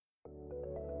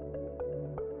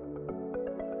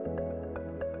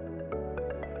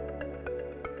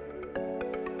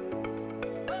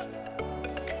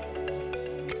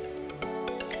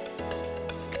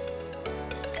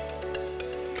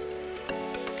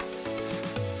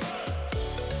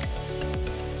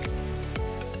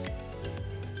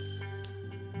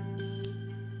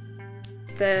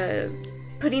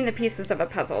putting the pieces of a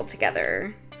puzzle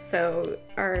together. So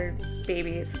our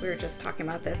babies, we were just talking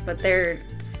about this, but they're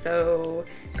so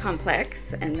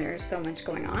complex and there's so much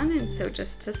going on. And so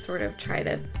just to sort of try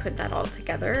to put that all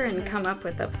together and come up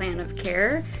with a plan of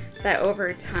care that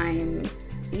over time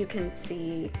you can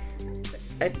see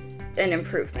an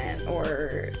improvement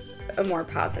or a more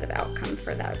positive outcome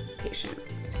for that patient.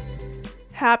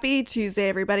 Happy Tuesday,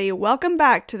 everybody. Welcome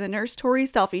back to the Nurse Tori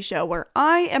Selfie Show, where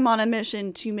I am on a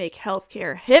mission to make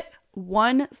healthcare hip,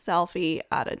 one selfie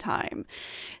at a time.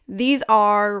 These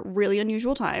are really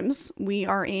unusual times. We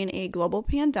are in a global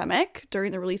pandemic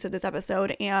during the release of this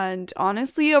episode, and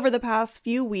honestly, over the past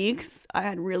few weeks, I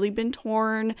had really been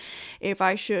torn if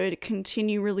I should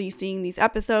continue releasing these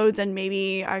episodes, and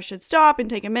maybe I should stop and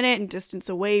take a minute and distance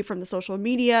away from the social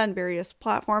media and various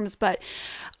platforms, but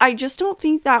I just don't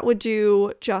think that would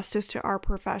do justice to our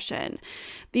profession.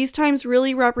 These times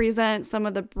really represent some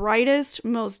of the brightest,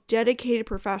 most dedicated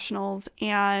professionals,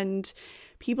 and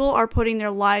people are putting their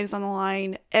lives on the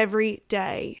line every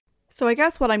day. So I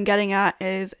guess what I'm getting at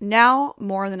is now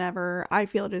more than ever, I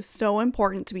feel it is so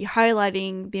important to be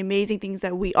highlighting the amazing things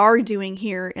that we are doing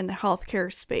here in the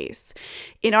healthcare space.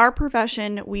 In our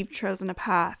profession, we've chosen a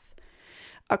path,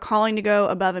 a calling to go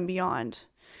above and beyond.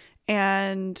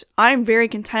 And I'm very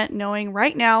content knowing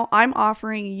right now I'm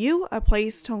offering you a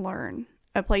place to learn,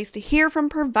 a place to hear from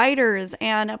providers,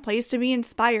 and a place to be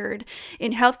inspired.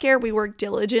 In healthcare, we work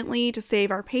diligently to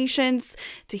save our patients,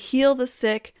 to heal the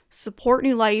sick, support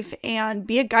new life, and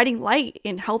be a guiding light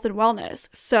in health and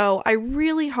wellness. So I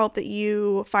really hope that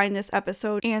you find this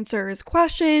episode answers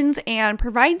questions and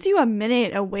provides you a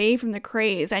minute away from the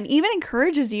craze and even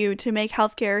encourages you to make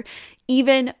healthcare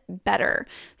even better.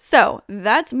 So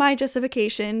that's my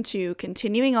justification to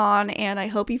continuing on, and I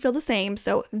hope you feel the same.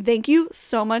 So thank you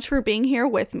so much for being here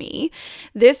with me.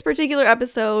 This particular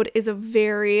episode is a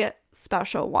very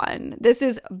special one. This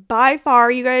is by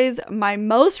far, you guys, my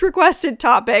most requested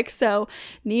topic. So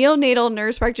Neonatal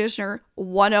Nurse Practitioner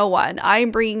 101.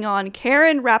 I'm bringing on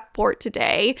Karen Rapoport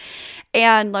today.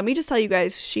 And let me just tell you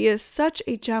guys, she is such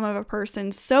a gem of a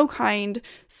person, so kind,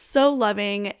 so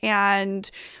loving. And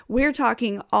we're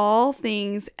talking all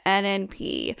things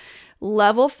NNP.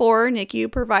 Level 4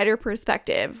 NICU provider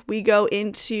perspective. We go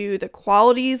into the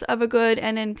qualities of a good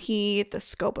NNP, the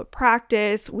scope of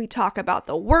practice. We talk about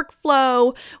the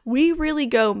workflow. We really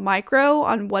go micro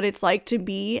on what it's like to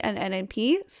be an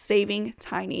NNP, saving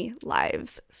tiny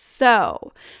lives.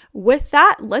 So with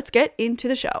that, let's get into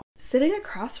the show. Sitting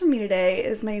across from me today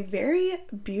is my very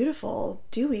beautiful,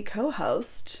 dewy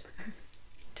co-host,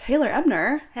 Taylor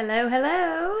Ebner. Hello,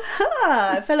 hello.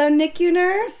 Fellow NICU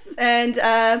nurse. And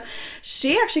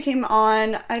she actually came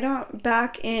on,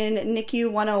 back in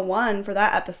NICU 101 for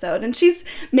that episode. And she's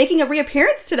making a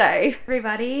reappearance today.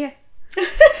 Everybody.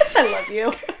 I love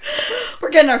you. We're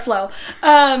getting our flow.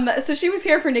 So she was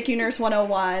here for NICU Nurse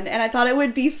 101. And I thought it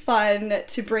would be fun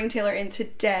to bring Taylor in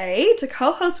today to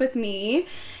co-host with me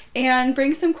and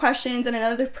bring some questions and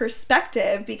another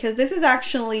perspective, because this is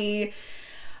actually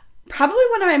probably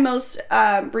one of my most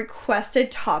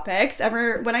requested topics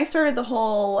ever. When I started the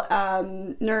whole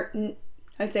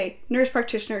nurse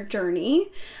practitioner journey,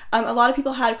 a lot of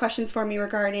people had questions for me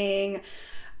regarding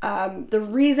the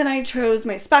reason I chose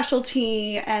my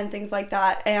specialty and things like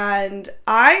that. And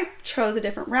I chose a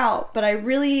different route, but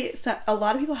a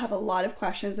lot of people have a lot of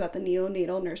questions about the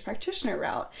neonatal nurse practitioner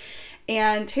route.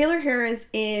 And Taylor here is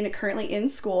currently in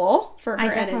school for her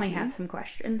NNP. I definitely have some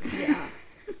questions. Yeah.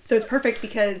 So it's perfect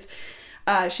because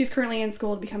she's currently in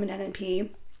school to become an NNP.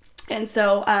 And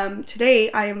so today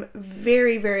I am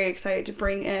very, very excited to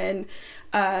bring in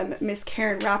Miss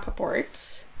Karen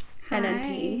Rapoport,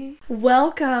 NNP. Hi.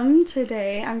 Welcome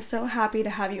today. I'm so happy to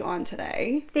have you on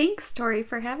today. Thanks, Tori,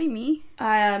 for having me.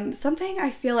 Something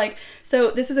I feel like,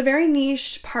 so this is a very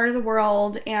niche part of the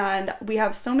world, and we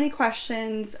have so many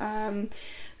questions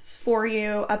for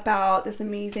you about this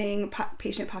amazing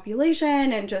patient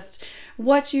population and just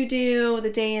what you do the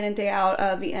day in and day out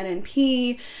of the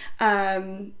NNP.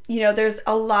 There's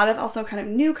a lot of also kind of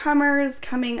newcomers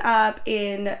coming up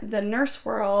in the nurse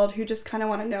world who just kind of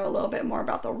want to know a little bit more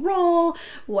about the role,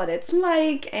 what it's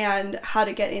like, and how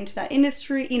to get into that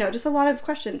industry, just a lot of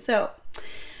questions. So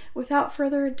without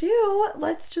further ado,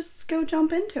 let's just go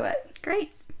jump into it.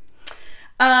 Great.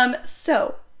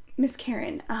 So Miss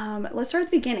Karen, let's start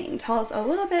at the beginning. Tell us a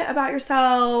little bit about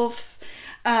yourself,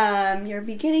 your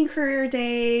beginning career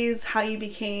days, how you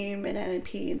became an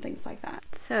NNP, and things like that.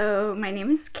 So my name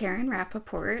is Karen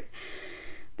Rapoport.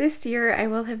 This year I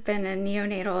will have been a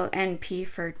neonatal NP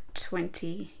for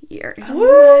 20 years.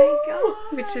 Oh my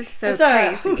God. Which is so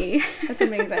crazy. That's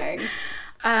amazing.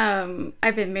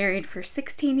 I've been married for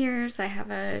 16 years. I have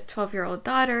a 12-year-old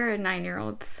daughter, a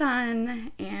 9-year-old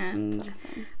son, and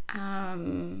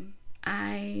Awesome.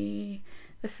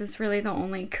 this is really the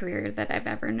only career that I've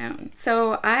ever known.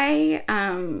 So I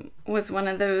was one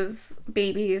of those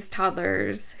babies,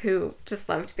 toddlers who just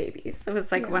loved babies. It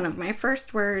was like one of my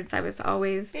first words. I was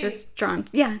always just drawn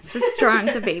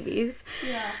to babies.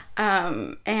 Yeah.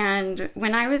 And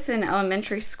when I was in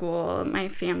elementary school, my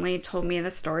family told me the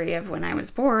story of when I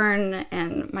was born,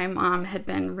 and my mom had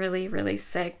been really, really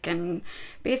sick and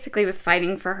basically was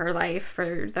fighting for her life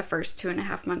for the first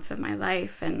 2.5 months of my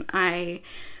life. And I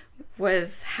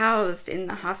was housed in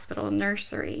the hospital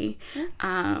nursery,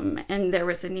 and there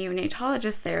was a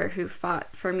neonatologist there who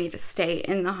fought for me to stay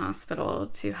in the hospital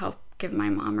to help give my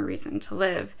mom a reason to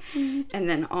live. And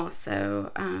then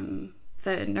also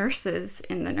the nurses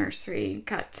in the nursery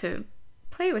got to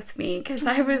play with me because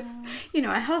I was,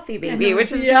 a healthy baby,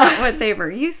 which is not what they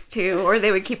were used to, or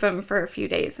they would keep them for a few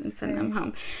days and send them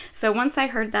home. So once I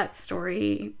heard that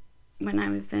story when I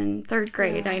was in 3rd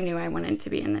grade, I knew I wanted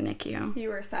to be in the NICU. You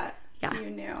were set. Yeah.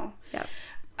 You knew.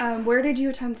 Yep. Where did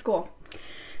you attend school?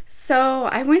 So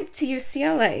I went to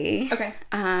UCLA. Okay.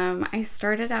 I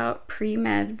started out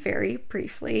pre-med very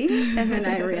briefly, and then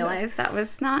I realized that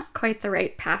was not quite the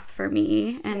right path for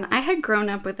me. And I had grown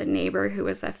up with a neighbor who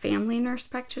was a family nurse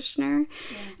practitioner.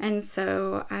 And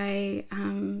so I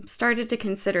started to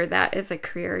consider that as a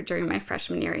career during my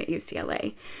freshman year at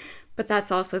UCLA. But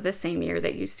that's also the same year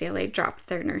that UCLA dropped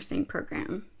their nursing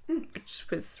program, which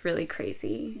was really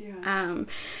crazy.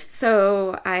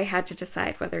 So I had to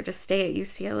decide whether to stay at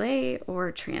UCLA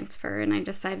or transfer. And I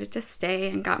decided to stay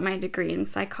and got my degree in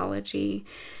psychology.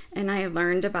 And I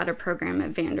learned about a program at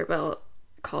Vanderbilt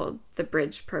called the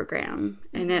Bridge Program.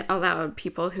 And it allowed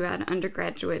people who had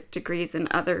undergraduate degrees in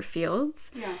other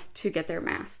fields to get their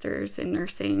master's in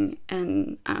nursing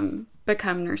and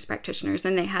become nurse practitioners.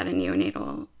 And they had a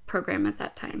neonatal program at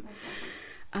that time.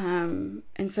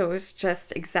 And so it was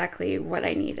just exactly what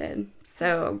I needed.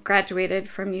 So graduated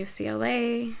from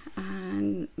UCLA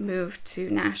and moved to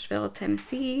Nashville,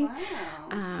 Tennessee.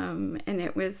 And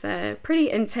it was a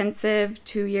pretty intensive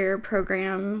 2-year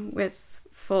program with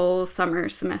full summer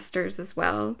semesters as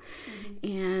well.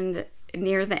 And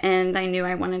near the end, I knew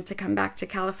I wanted to come back to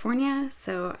California.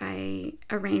 So I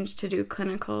arranged to do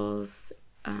clinicals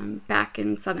back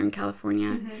in Southern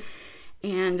California.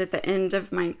 And at the end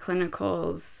of my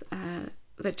clinicals,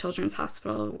 the children's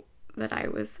hospital that I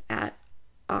was at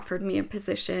offered me a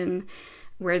position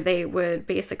where they would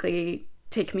basically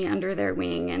take me under their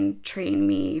wing and train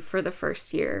me for the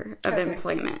first year of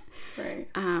employment.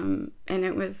 And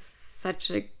it was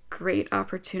such a great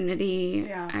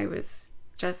opportunity. I was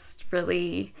just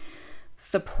really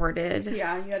supported. You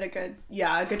had a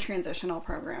good transitional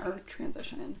program or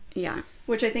transition.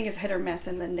 Which I think is hit or miss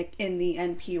in the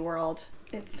NP world.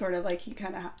 It's sort of like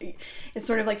it's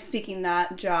sort of like seeking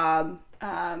that job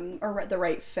or the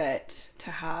right fit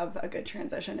to have a good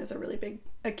transition is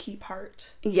a key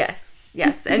part. Yes,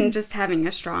 and just having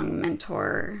a strong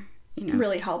mentor,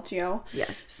 really helped you.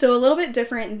 Yes. So a little bit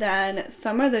different than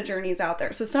some of the journeys out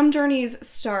there. So some journeys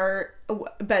start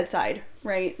bedside,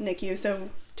 right? NICU. So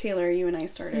Taylor, you and I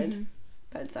started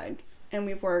bedside, and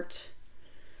I've worked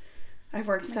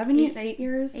 8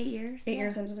 years. 8 years. 8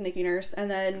 years as a NICU nurse. And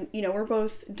then, we're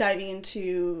both diving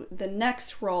into the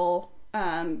next role,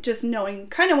 just knowing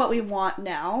kind of what we want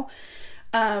now.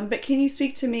 But can you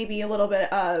speak to maybe a little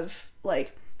bit of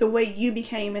like the way you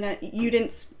became you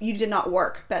did not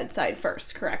work bedside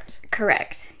first, correct?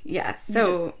 Correct. Yes.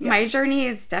 So my journey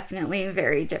is definitely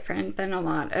very different than a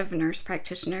lot of nurse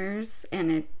practitioners,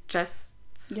 and it just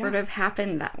sort of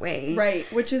happened that way.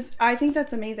 Right. Which is, I think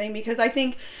that's amazing, because I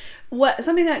think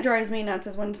something that drives me nuts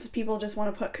is when people just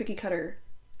want to put cookie cutter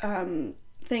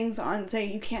things on, say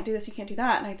you can't do this, you can't do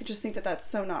that. And I just think that that's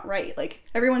so not right. Like,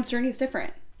 everyone's journey is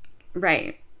different.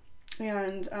 Right.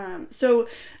 And so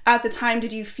at the time,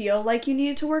 did you feel like you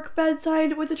needed to work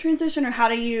bedside with the transition, or how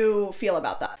do you feel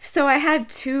about that? So I had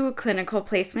 2 clinical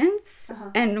placements,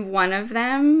 and one of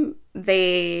them,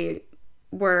 they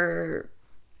were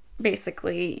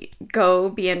basically go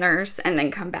be a nurse and then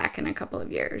come back in a couple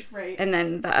of years. Right. And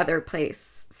then the other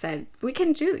place said, you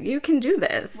can do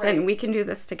this, right, and we can do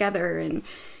this together, and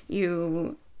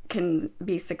you can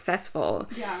be successful.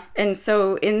 Yeah. And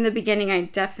so in the beginning, I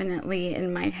definitely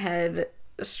in my head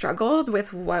struggled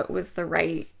with what was the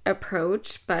right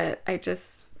approach, but I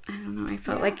don't know, I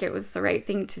felt like it was the right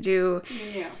thing to do.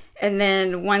 Yeah. And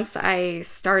then once I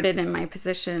started in my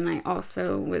position, I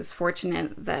also was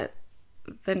fortunate that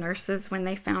the nurses, when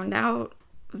they found out,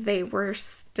 they were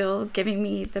still giving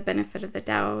me the benefit of the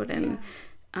doubt and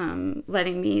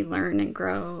letting me learn and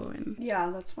grow. And yeah,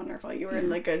 that's wonderful. You were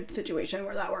in a good situation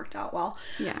where that worked out well.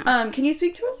 Yeah. Can you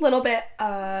speak to a little bit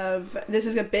of, this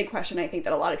is a big question I think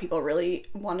that a lot of people really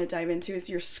want to dive into, is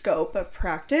your scope of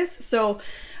practice. So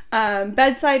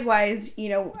bedside wise,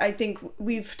 I think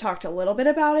we've talked a little bit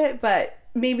about it, but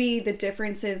maybe the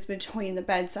differences between the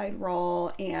bedside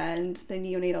role and the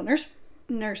neonatal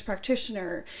nurse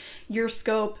practitioner, your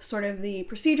scope, sort of the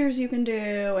procedures you can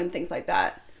do and things like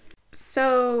that.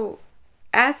 So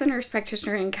as a nurse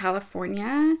practitioner in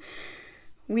California,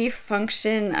 we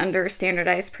function under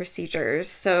standardized procedures.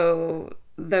 So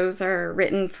those are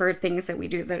written for things that we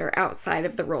do that are outside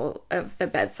of the role of the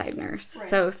bedside nurse. Right.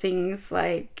 So things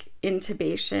like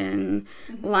intubation,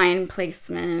 line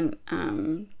placement,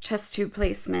 chest tube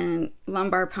placement,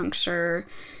 lumbar puncture,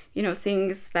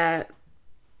 things that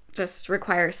just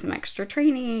require some extra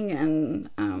training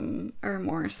and are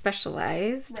more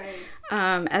specialized,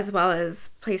 right. As well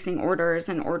as placing orders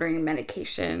and ordering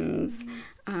medications.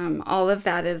 All of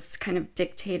that is kind of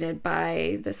dictated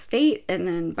by the state and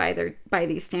then by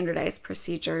these standardized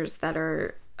procedures that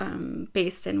are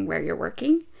based in where you're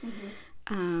working.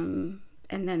 And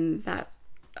then that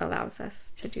allows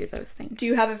us to do those things. Do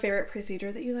you have a favorite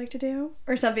procedure that you like to do,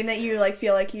 or something that you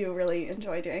feel like you really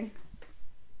enjoy doing?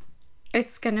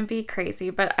 It's gonna be crazy,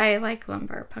 but I like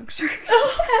lumbar puncture.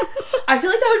 I feel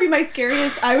like that would be my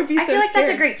scariest. I would be so scared. I feel like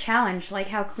that's a great challenge. Like,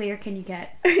 how clear can you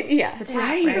get? Yeah, the tip,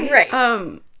 right.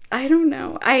 I don't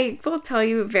know. I will tell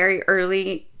you, very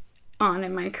early on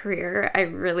in my career, I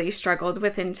really struggled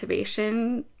with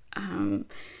intubation.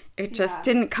 It just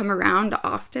didn't come around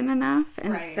often enough,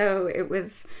 and so it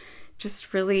was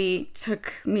just really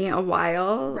took me a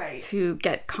while to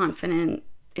get confident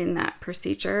in that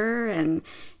procedure. And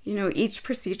each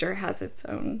procedure has its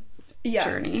own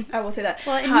journey. I will say that.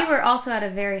 Well, and you were also at a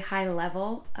very high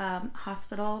level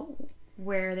hospital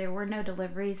where there were no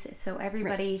deliveries, so every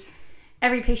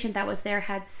patient that was there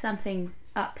had something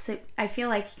up. So I feel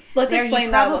like let's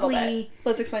explain that a little bit.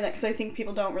 Let's explain that, because I think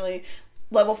people don't really.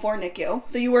 Level 4 NICU.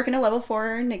 So you work in a level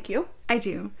 4 NICU. I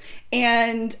do.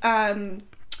 And can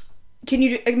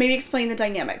you maybe explain the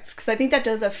dynamics? Because I think that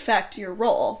does affect your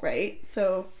role, right?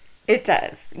 So it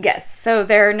does, yes. So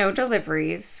there are no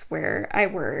deliveries where I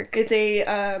work. It's a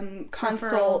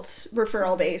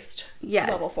referral-based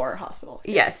level 4 hospital.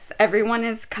 Yes. Everyone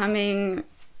is coming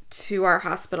to our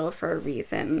hospital for a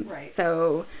reason. Right.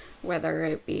 So whether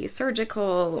it be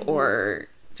surgical or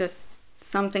just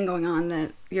something going on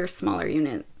that your smaller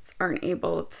units aren't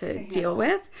able to deal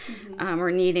with,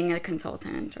 or needing a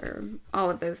consultant, or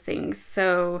all of those things.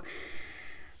 So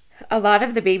a lot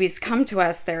of the babies come to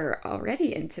us, they're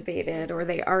already intubated, or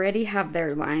they already have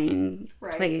their line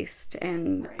placed,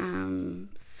 and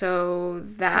so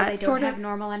that they don't have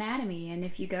normal anatomy, and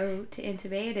if you go to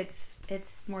intubate,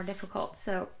 it's more difficult.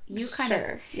 So you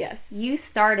you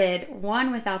started,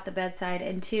 one, without the bedside,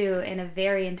 and two, in a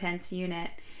very intense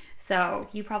unit. So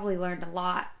you probably learned a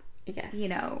lot, I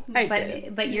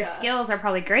did. But your skills are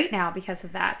probably great now because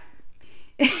of that.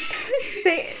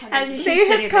 They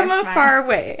have come a far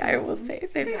way, I will say.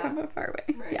 They've come a far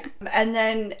way. Right. Yeah. And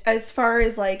then as far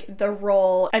as the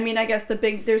role, I guess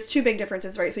there's two big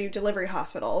differences, right? So you have delivery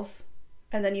hospitals,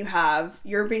 and then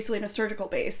you're basically in a surgical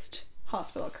based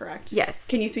hospital, correct? Yes.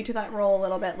 Can you speak to that role a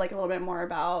little bit more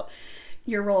about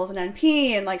your role as an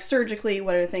NP, and surgically,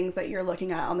 what are the things that you're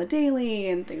looking at on the daily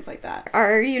and things like that?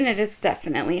 Our unit is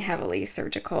definitely heavily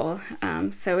surgical,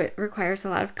 so it requires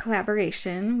a lot of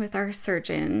collaboration with our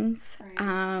surgeons,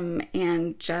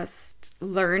 and just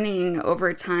learning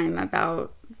over time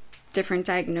about different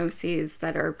diagnoses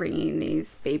that are bringing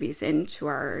these babies into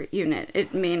our unit.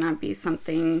 It may not be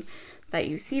something that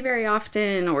you see very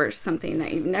often or something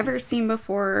that you've never seen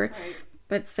before,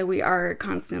 but so we are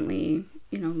constantly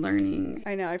learning.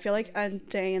 I know. I feel like a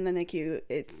day in the NICU,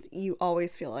 you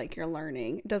always feel like you're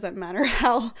learning. It doesn't matter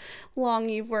how long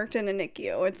you've worked in a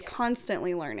NICU. It's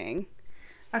constantly learning.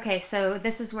 Okay, so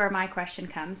this is where my question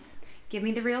comes. Give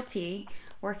me the real tea.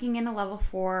 Working in a level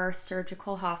 4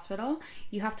 surgical hospital,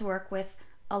 you have to work with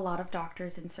a lot of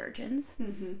doctors and surgeons.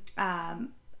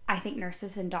 I think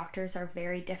nurses and doctors are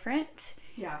very different.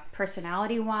 Yeah.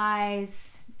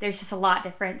 Personality-wise, there's just a lot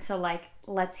different. So,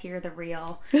 let's hear the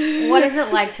real. What is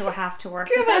it like to have to work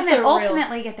with them and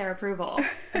ultimately get their approval?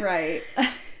 Right.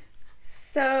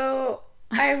 So,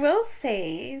 I will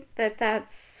say that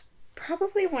that's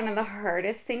probably one of the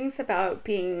hardest things about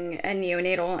being a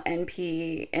neonatal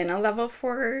NP in a level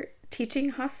 4 teaching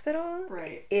hospital.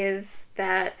 Right. Is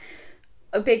that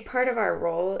a big part of our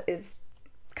role is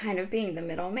kind of being the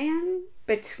middleman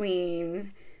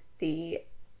between the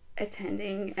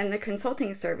attending and the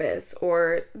consulting service,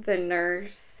 or the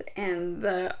nurse and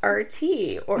the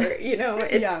RT, or, you know,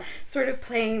 it's sort of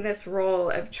playing this role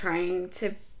of trying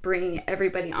to bring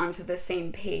everybody onto the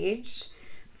same page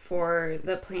for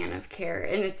the plan of care.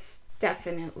 And it's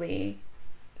definitely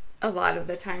a lot of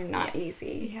the time not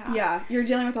easy. Yeah, you're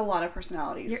dealing with a lot of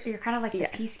personalities. You're kind of like the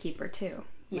peacekeeper too.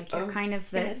 Like you're kind of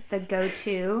the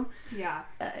go-to. Yeah.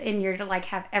 And you're to like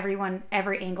have every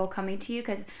angle coming to you.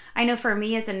 Because I know for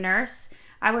me as a nurse,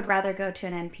 I would rather go to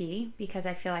an NP because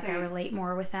I feel like I relate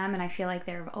more with them, and I feel like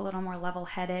they're a little more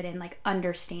level-headed and like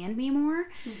understand me more.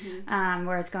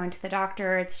 Whereas going to the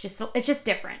doctor, it's just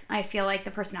different. I feel like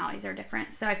the personalities are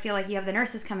different. So I feel like you have the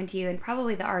nurses coming to you and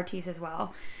probably the RTs as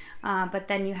well. But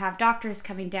then you have doctors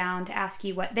coming down to ask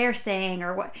you what they're saying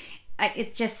or what.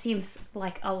 It just seems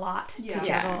like a lot to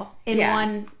juggle in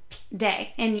one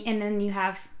day. And then you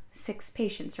have 6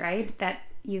 patients, right? That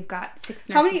you've got 6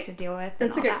 nurses to deal with.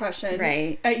 That's a good question.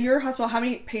 Right. At your hospital, how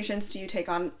many patients do you take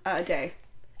on a day?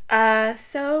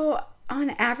 So on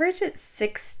average, it's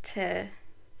 6 to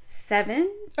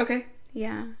 7. Okay.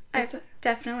 Yeah. I've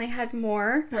definitely had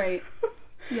more. Right.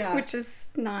 Yeah. Which is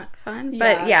not fun.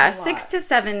 But yeah, 6 to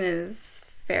 7 is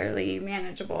fairly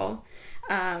manageable.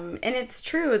 And it's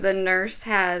true, the nurse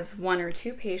has 1 or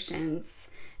 2 patients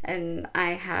and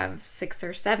I have 6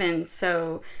 or 7.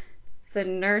 So the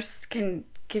nurse can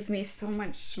give me so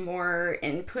much more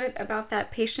input about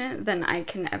that patient than I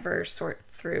can ever sort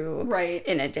through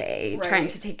in a day, trying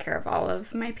to take care of all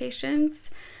of my patients.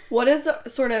 What does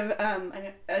sort of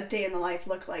a day in the life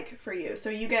look like for you? So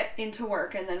you get into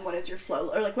work, and then what is your flow?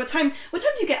 Or like what time do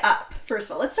you get up? First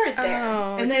of all, let's start there.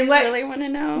 And then what? Really want to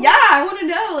know? Yeah, I want to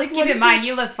know. Like, keep in mind,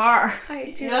 you live far.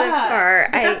 I do live far.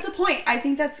 But that's the point. I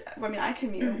think that's. I mean, I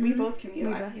commute. We both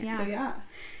commute. So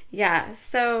yeah.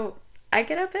 So I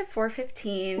get up at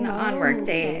 4:15 on work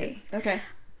days. Okay.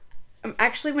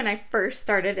 Actually, when I first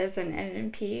started as an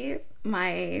NNP,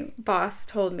 my boss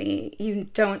told me, you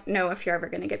don't know if you're ever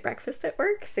going to get breakfast at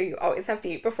work, so you always have to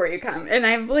eat before you come. And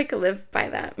I've like lived by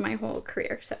that my whole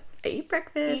career. So I eat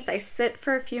breakfast, I sit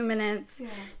for a few minutes,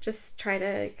 just try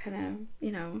to kind of,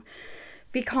 you know,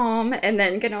 be calm and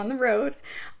then get on the road.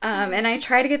 And I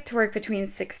try to get to work between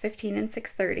 6:15 and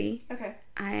 6:30. Okay.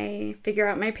 I figure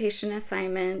out my patient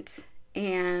assignment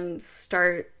and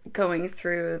start going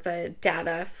through the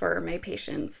data for my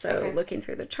patients. So looking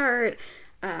through the chart,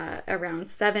 around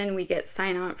 7, we get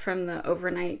sign out from the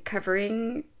overnight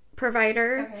covering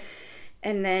provider. Okay.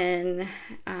 And then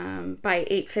by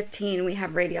 8:15, we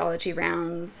have radiology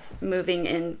rounds, moving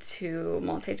into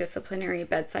multidisciplinary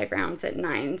bedside rounds at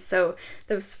 9. So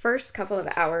those first couple of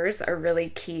hours are really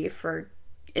key for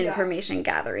information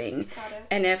gathering. Got it.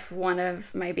 And if one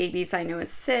of my babies I know is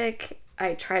sick,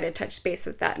 I try to touch base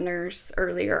with that nurse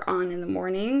earlier on in the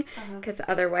morning, because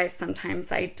otherwise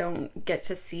sometimes I don't get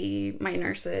to see my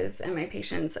nurses and my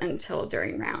patients until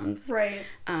during rounds. Right.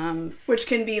 Which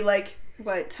can be like,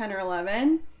 what, 10 or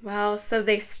 11? Well, so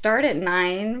they start at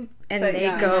 9 and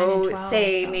they go, 12,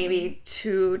 say, maybe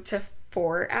 2 to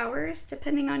 4 hours,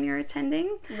 depending on your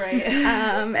attending. Right.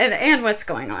 And what's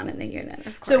going on in the unit,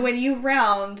 of course. So when you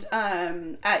round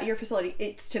at your facility,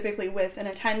 it's typically with an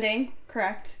attending,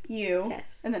 correct? You.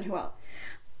 Yes. And then who else?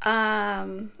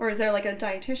 Or is there like a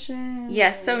dietitian?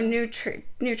 Yes, so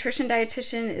nutrition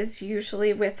dietitian is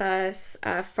usually with us.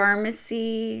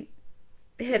 Pharmacy,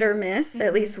 hit or miss,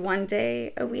 at least one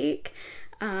day a week.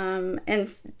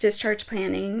 And discharge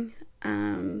planning.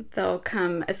 They'll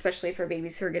come, especially for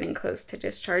babies who are getting close to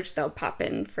discharge, they'll pop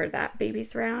in for that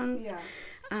baby's rounds.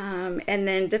 Yeah. And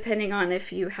then depending on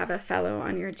if you have a fellow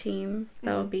on your team,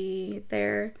 they'll be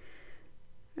there.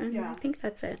 And I think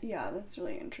that's it. Yeah, that's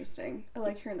really interesting. I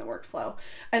like hearing the workflow.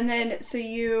 And then so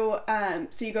you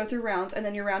go through rounds, and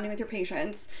then you're rounding with your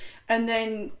patients, and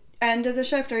then end of the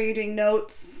shift, are you doing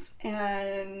notes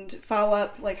and follow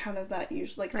up? Like, how does that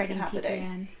usually, like, second half of the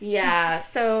day? Yeah,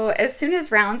 so as soon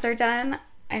as rounds are done,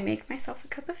 I make myself a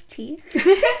cup of tea.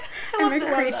 I'm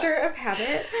a creature of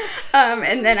habit.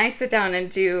 And then I sit down and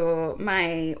do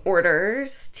my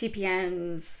orders,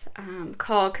 TPNs,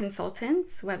 call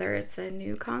consultants, whether it's a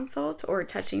new consult or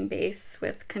touching base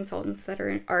with consultants that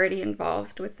are already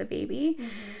involved with the baby.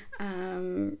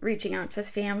 Reaching out to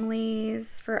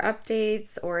families for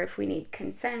updates, or if we need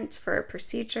consent for a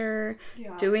procedure,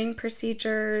 doing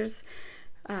procedures,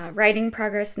 writing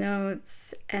progress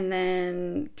notes, and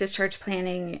then discharge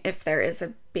planning if there is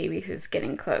a baby who's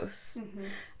getting close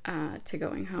to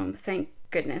going home. Thank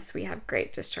goodness we have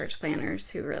great discharge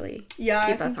planners who really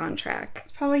keep us on track.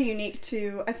 It's probably unique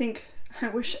to, I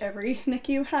wish every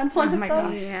NICU had one of those.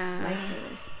 Gosh. Yeah.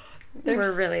 Lifesavers.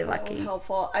 we're really so lucky.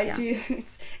 Helpful.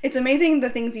 It's amazing the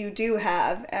things you do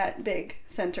have at big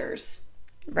centers.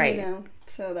 Right. You know?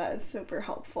 So that is super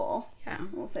helpful. Yeah.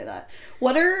 We'll say that.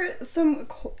 What are some...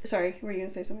 Sorry, were you going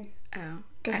to say something? Oh.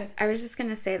 Go ahead. I was just going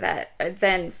to say that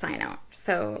then sign out.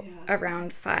 So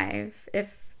around 5,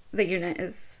 if the unit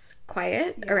is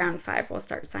quiet, around 5 we'll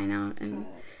start sign out. And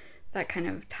that kind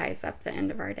of ties up the end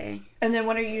of our day. And then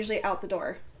when are you usually out the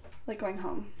door? Like going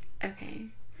home? Okay.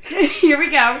 Here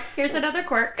we go. Here's another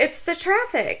quirk. It's the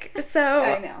traffic. So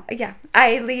I know. Yeah.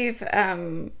 I leave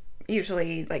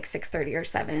usually like 6:30 or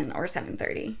 7 or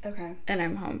 7:30. Okay. And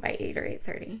I'm home by 8 or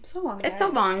 8:30. It's a long day. It's a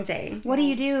long day. What do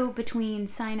you do between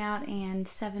sign out and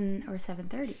 7 or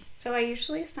 7:30? So I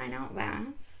usually sign out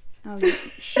last. Oh,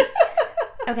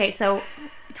 okay, so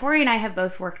Tori and I have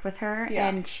both worked with her,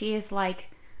 and she is like,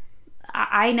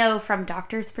 I know from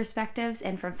doctors' perspectives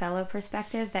and from fellow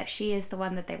perspective that she is the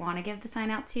one that they want to give the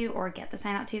sign out to or get the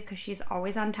sign out to because she's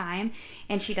always on time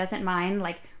and she doesn't mind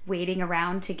like waiting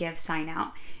around to give sign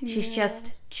out. She's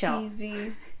just chill.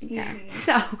 Easy. Yeah.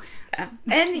 So,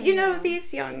 and you know,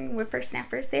 these young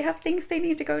whippersnappers, they have things they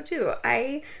need to go to.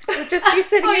 I would just be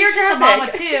sitting in you're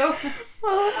traffic. just a mama too.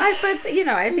 Well,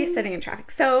 I'd be sitting in traffic.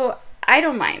 So I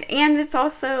don't mind. And it's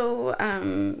also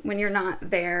when you're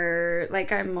not there,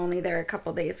 like I'm only there a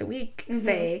couple days a week,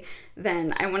 say,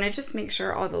 then I want to just make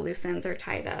sure all the loose ends are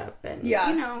tied up. And,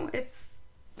 you know,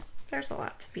 there's a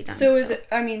lot to be done. So is it,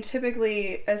 I mean,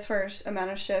 typically as far as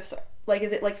amount of shifts, like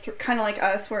is it like kind of like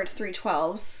us where it's 3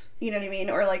 12s, you know what I mean?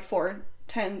 Or like 4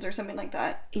 10s or something like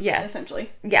that? Yes. Essentially.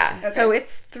 Yeah. Okay. So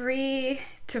it's 3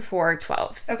 to 4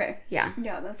 12s. Okay. Yeah.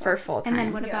 Yeah, that's for awesome. full time. And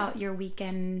then what about your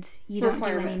weekend? You don't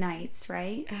do any nights,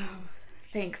 right? Oh,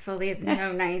 thankfully,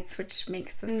 no nights, which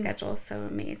makes the schedule so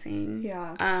amazing.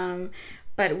 Yeah.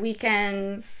 But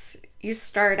weekends, you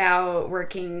start out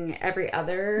working every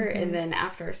other, and then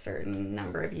after a certain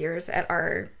number of years at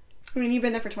our... I mean, you've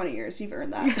been there for 20 years. You've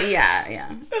earned that.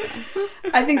 Yeah. So.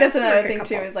 I think that's another thing,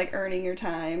 too, is like earning your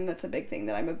time. That's a big thing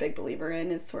that I'm a big believer in,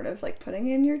 is sort of like putting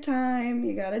in your time.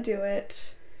 You got to do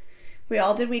it. We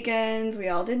all did weekends. We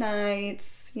all did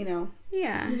nights, you know.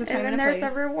 Yeah. And then there's a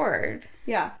reward.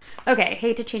 Yeah. Okay,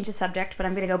 hate to change the subject, but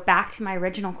I'm going to go back to my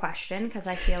original question because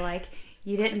I feel like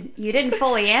you didn't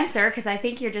fully answer because I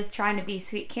think you're just trying to be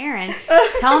sweet Karen.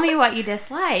 Tell me what you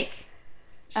dislike.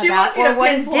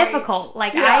 What is difficult.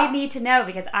 Like, I need to know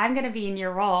because I'm going to be in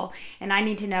your role and I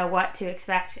need to know what to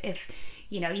expect. If,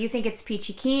 you know, you think it's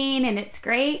peachy keen and it's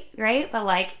great, but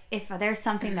like if there's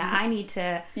something that I need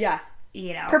to,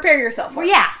 you know, prepare yourself for.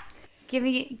 Yeah. Give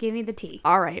me the tea.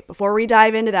 All right, before we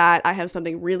dive into that, I have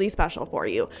something really special for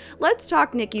you. Let's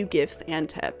talk NICU gifts and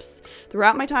tips.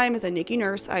 Throughout my time as a NICU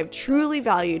nurse, I've truly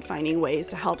valued finding ways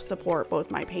to help support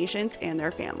both my patients and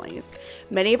their families.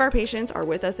 Many of our patients are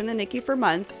with us in the NICU for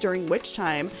months, during which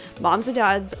time moms and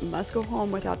dads must go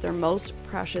home without their most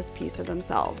precious piece of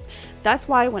themselves. That's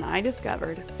why when I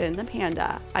discovered Finn the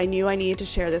Panda, I knew I needed to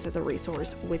share this as a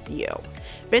resource with you.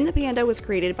 Finn the Panda was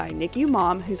created by a NICU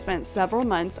mom who spent several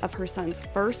months of her son's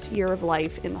first year of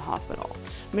life in the hospital.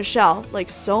 Michelle,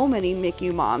 like so many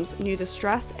NICU moms, knew the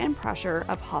stress and pressure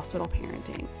of hospital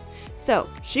parenting. So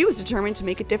she was determined to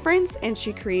make a difference, and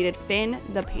she created Finn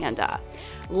the Panda.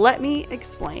 Let me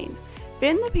explain.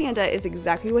 Finn the Panda is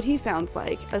exactly what he sounds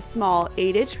like, a small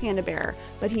 8-inch panda bear,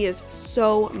 but he is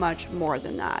so much more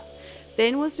than that.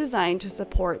 Finn was designed to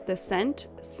support the scent,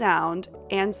 sound,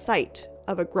 and sight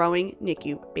of a growing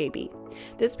NICU baby.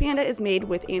 This panda is made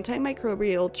with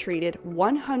antimicrobial treated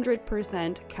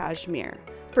 100% cashmere.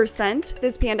 For scent,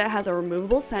 this panda has a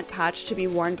removable scent patch to be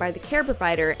worn by the care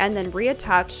provider and then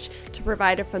reattached to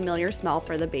provide a familiar smell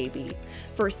for the baby.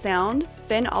 For sound,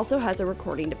 Finn also has a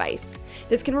recording device.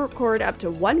 This can record up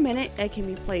to 1 minute and can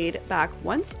be played back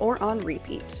once or on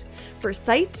repeat. For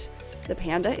sight, the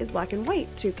panda is black and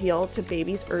white to appeal to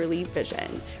baby's early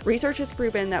vision. Research has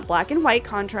proven that black and white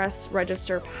contrasts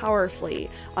register powerfully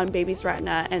on baby's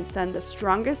retina and send the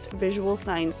strongest visual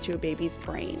signs to a baby's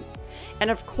brain.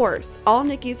 And of course, all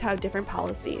NICUs have different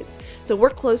policies, so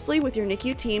work closely with your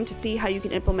NICU team to see how you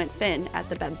can implement Finn at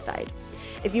the bedside.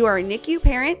 If you are a NICU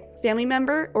parent, family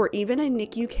member, or even a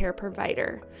NICU care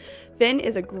provider, Finn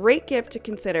is a great gift to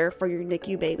consider for your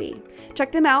NICU baby.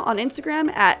 Check them out on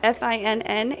Instagram at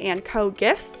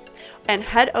FINN&Co.gifts and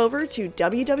head over to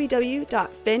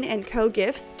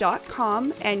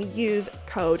www.finnandcogifts.com and use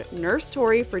code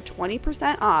NurseTori for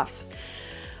 20% off.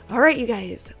 All right, you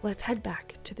guys, let's head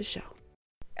back to the show.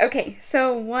 Okay,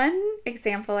 so one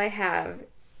example I have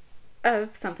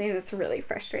of something that's really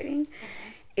frustrating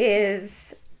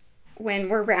is when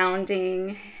we're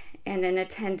rounding and an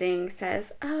attending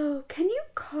says, "Oh, can you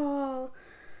call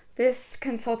this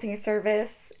consulting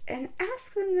service and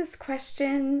ask them this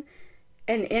question.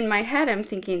 And in my head, I'm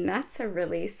thinking, that's a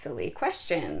really silly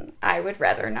question. I would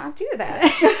rather not do that.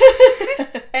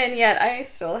 And yet I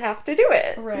still have to do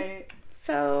it. Right.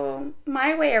 So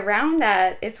my way around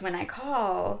that is when I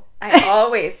call, I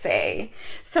always say,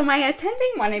 so my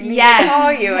attending wanted me to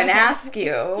call you and ask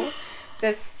you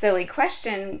this silly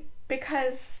question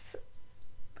because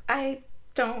I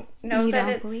don't know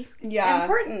that it's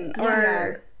important.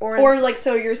 Or like,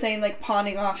 so you're saying like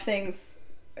pawning off things,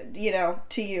 you know,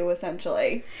 to you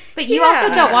essentially. But you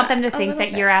also don't want them to think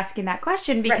that you're asking that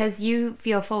question because you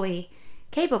feel fully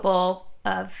capable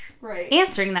of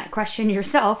answering that question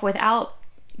yourself without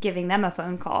giving them a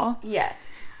phone call. Yes.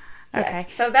 Okay.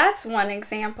 Yes. So that's one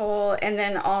example. And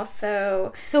then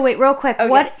also... So wait, real quick.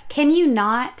 Can you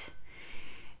not...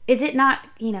 Is it not,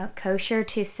 you know, kosher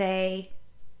to say...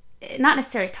 Not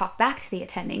necessarily talk back to the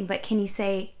attending, but can you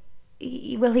say...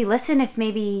 Will he listen if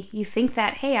maybe you think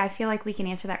that, hey, I feel like we can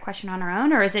answer that question on our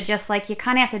own? Or is it just like you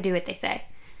kind of have to do what they say?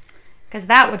 Because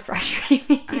that would frustrate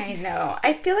me. I know.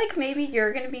 I feel like maybe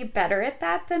you're going to be better at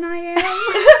that than I am.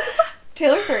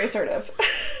 Taylor's very assertive.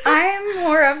 I'm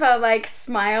more of a like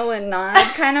smile and nod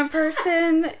kind of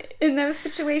person in those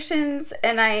situations.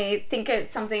 And I think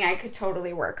it's something I could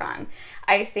totally work on.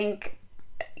 I think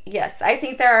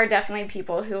there are definitely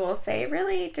people who will say,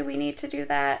 really, do we need to do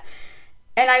that?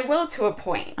 And I will to a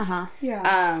point.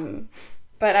 Yeah.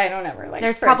 But I don't ever like.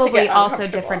 There's probably also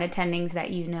different attendings that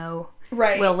you know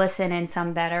will listen, and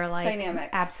some that are like dynamics.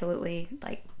 Absolutely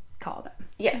like call them.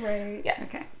 Yes. Right.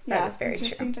 Yes. Okay. That is very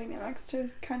interesting true. Dynamics to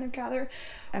kind of gather.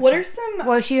 Okay. What are some?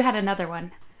 Well, you had another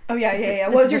one. Oh yeah.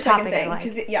 What was your second thing?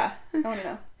 Because I want to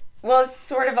know. Well, it's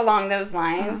sort of along those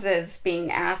lines as being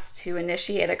asked to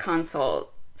initiate a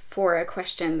consult for a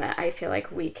question that I feel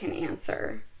like we can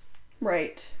answer.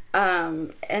 Right.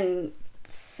 And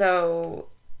so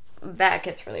that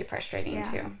gets really frustrating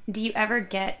too. Do you ever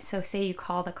get, so say you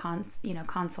call the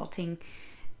consulting,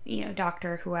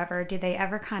 doctor, whoever, do they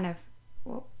ever kind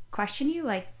of question you,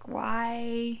 like,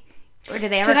 why? Or do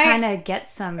they ever kind of get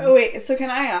some... Oh, wait. So can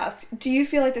I ask, do you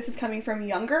feel like this is coming from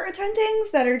younger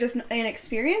attendings that are just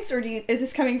inexperienced? Or is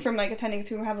this coming from, like, attendings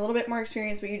who have a little bit more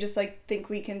experience, but you just, like, think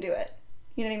we can do it?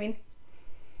 You know what I mean?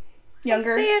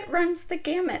 Younger? I'd say it runs the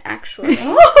gamut, actually.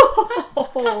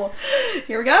 Oh,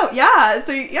 here we go. Yeah.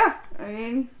 So, yeah. I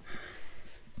mean...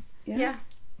 Yeah.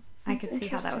 I could see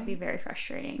how that would be very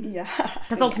frustrating. Yeah.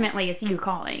 Because ultimately it's you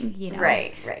calling,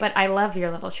 Right. But I love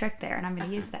your little trick there, and I'm going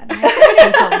to use that.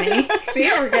 You told me. See,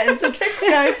 we're getting some tips,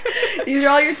 guys. These are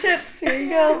all your tips. Here you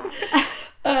go.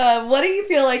 What do you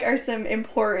feel like are some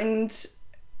important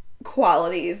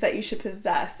qualities that you should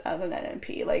possess as an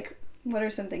NNP? Like, what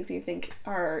are some things you think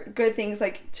are good things,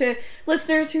 like, to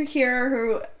listeners who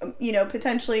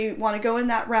potentially want to go in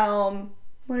that realm?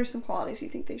 What are some qualities you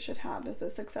think they should have as a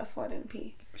successful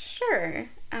NNP? Sure.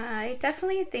 I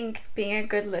definitely think being a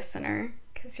good listener,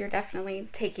 because you're definitely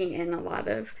taking in a lot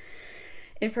of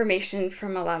information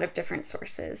from a lot of different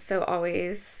sources. So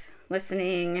always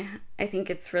listening. I think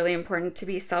it's really important to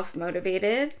be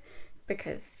self-motivated,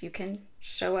 because you can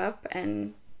show up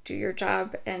and do your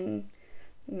job and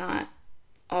not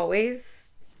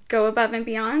always go above and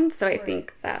beyond. So I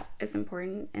think that is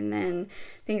important. And then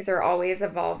things are always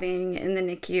evolving in the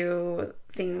NICU.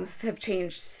 Things have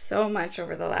changed so much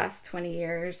over the last 20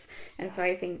 years. And so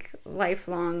I think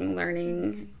lifelong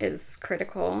learning is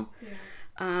critical.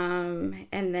 And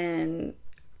then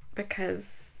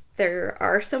because there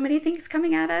are so many things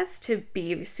coming at us, to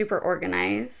be super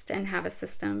organized and have a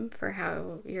system for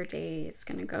how your day is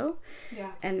going to go.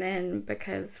 Yeah. And then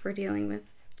because we're dealing with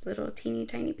little teeny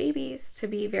tiny babies, to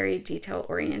be very detail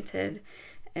oriented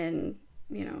and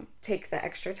take the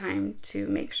extra time to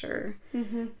make sure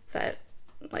that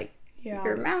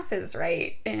your math is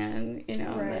right, and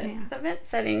the vent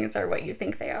settings are what you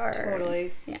think they are.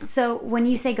 Totally. So when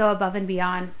you say go above and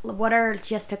beyond, what are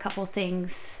just a couple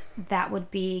things that would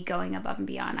be going above and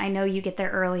beyond? I know you get there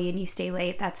early and you stay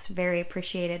late. That's very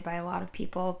appreciated by a lot of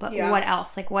people. But what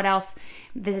else? Like, what else?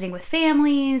 Visiting with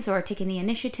families or taking the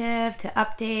initiative to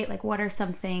update? Like, what are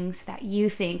some things that you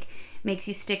think makes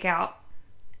you stick out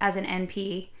as an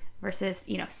NP versus,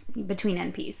 between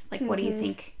NPs? Like, what do you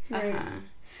think?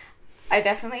 I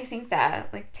definitely think that,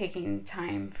 like, taking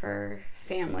time for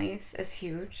families is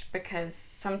huge, because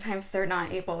sometimes they're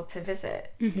not able to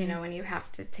visit, and you have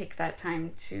to take that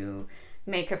time to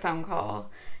make a phone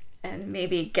call and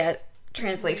maybe get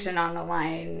translation on the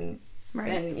line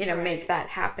and, make that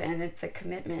happen. It's a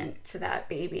commitment to that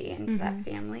baby and to that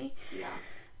family.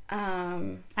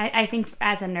 I think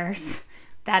as a nurse,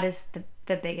 that is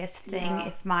the biggest thing. Yeah.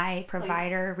 If my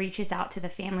provider reaches out to the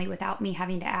family without me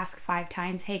having to ask 5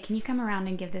 times, hey, can you come around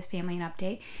and give this family an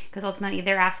update? Because ultimately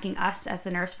they're asking us as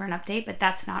the nurse for an update, but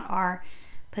that's not our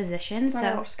position. It's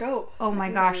not our scope. Oh my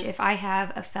gosh, if I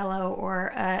have a fellow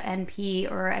or a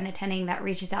NP or an attending that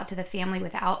reaches out to the family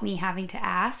without me having to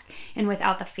ask and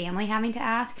without the family having to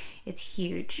ask, it's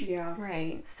huge. Yeah.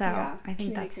 Right. So I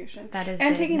think that is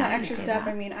and big, taking now that you extra say step.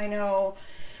 that. I mean, I know,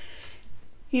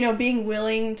 being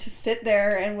willing to sit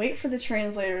there and wait for the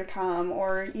translator to come,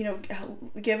 or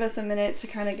give us a minute to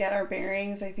kind of get our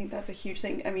bearings. I think that's a huge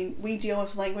thing. I mean, we deal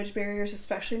with language barriers,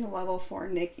 especially in the level 4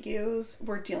 NICUs.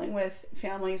 We're dealing with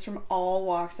families from all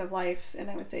walks of life,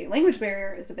 and I would say language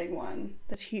barrier is a big one.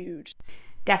 That's huge.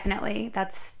 Definitely.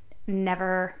 That's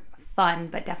never fun,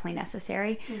 but definitely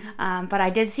necessary. But I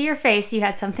did see your face. You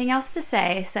had something else to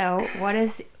say. So what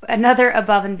is another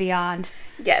above and beyond?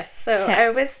 Yes. So tip? I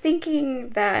was thinking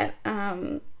that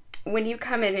when you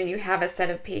come in and you have a set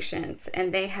of patients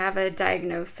and they have a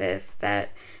diagnosis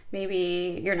that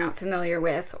maybe you're not familiar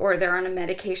with, or they're on a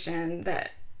medication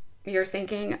that you're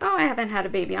thinking, oh, I haven't had a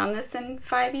baby on this in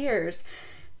 5 years.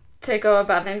 To go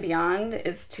above and beyond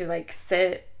is to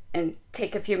sit and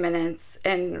take a few minutes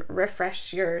and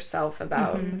refresh yourself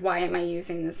about why am I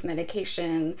using this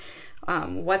medication,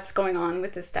 what's going on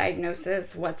with this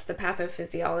diagnosis, what's the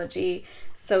pathophysiology,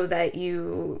 so that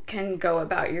you can go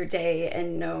about your day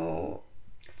and know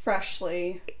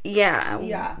Freshly.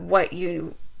 what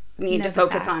you need Know to the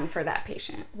focus on facts. for that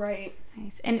patient. Right.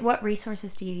 Nice. And what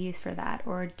resources do you use for that?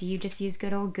 Or do you just use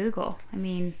good old Google? I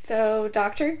mean, So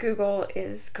Dr. Google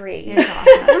is great. it's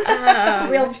awesome.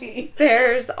 Real tea.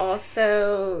 There's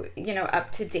also,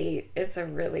 Up to Date is a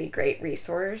really great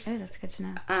resource. Oh, that's good to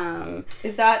know.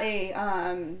 Is that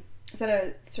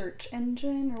a search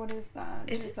engine, or what is that?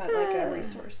 Is that like a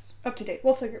resource? Up to Date.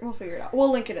 We'll figure it out.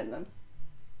 We'll link it in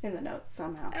the notes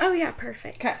somehow. Oh yeah,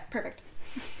 perfect. Okay, perfect.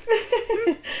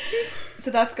 So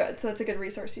that's good. So that's a good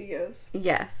resource you use.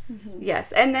 Yes.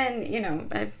 Yes. And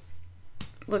then,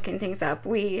 looking things up,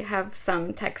 we have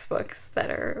some textbooks that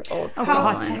are old school.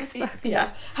 God, and- textbooks.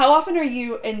 Yeah. How often are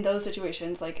you in those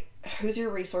situations? Like, who's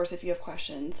your resource if you have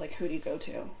questions? Like, who do you go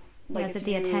to? Like, Is it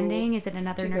the attending? Is it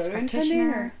another nurse attending,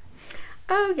 practitioner?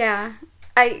 Oh yeah.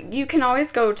 You can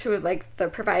always go to the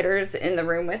providers in the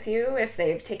room with you if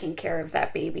they've taken care of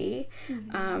that baby.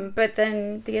 But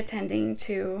then the attending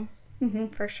too,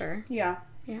 for sure. Yeah.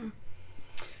 Yeah.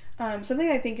 Something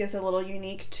I think is a little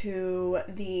unique to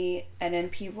the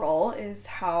NNP role is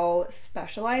how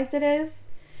specialized it is.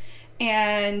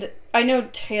 And I know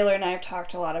Taylor and I have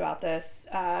talked a lot about this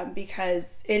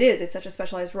because it's such a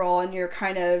specialized role, and you're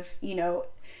kind of,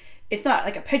 it's not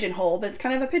like a pigeonhole, but it's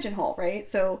kind of a pigeonhole, right?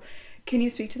 So can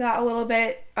you speak to that a little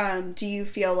bit? Do you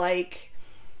feel like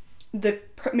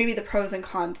maybe the pros and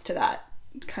cons to that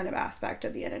kind of aspect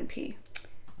of the NNP?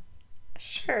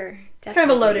 Sure. It's kind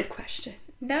of a loaded question.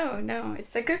 No.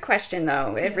 It's a good question,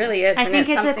 though. It really is. I and think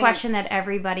it's a something- question that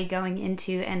everybody going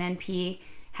into NNP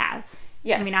has.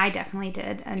 Yes. I mean, I definitely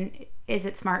did. And is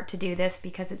it smart to do this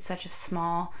because it's such a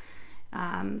small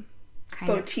kind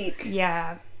Boutique.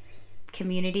 of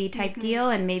community type deal,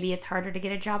 and maybe it's harder to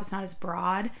get a job. It's not as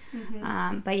broad.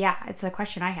 But yeah, it's a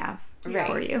question I have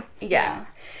for you. Yeah.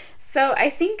 So I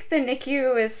think the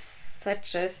NICU is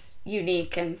such a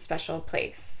unique and special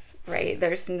place, right?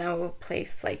 There's no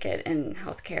place like it in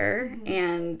healthcare.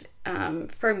 And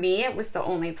for me, it was the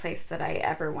only place that I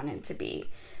ever wanted to be.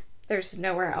 There's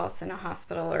nowhere else in a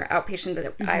hospital or outpatient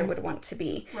that I would want to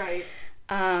be. Right.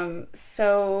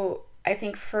 So I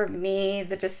think for me,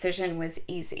 the decision was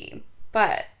easy.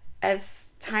 But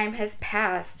as time has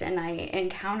passed and I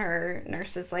encounter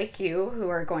nurses like you who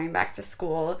are going back to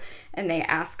school and they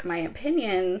ask my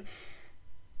opinion,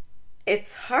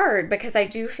 it's hard because I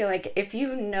do feel like if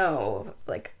you know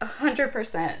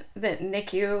 100% that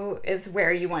NICU is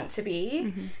where you want to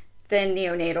be, then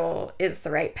neonatal is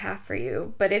the right path for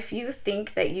you. But if you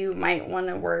think that you might want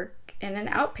to work in an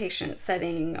outpatient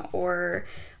setting or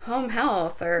home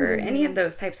health or any of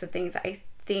those types of things, I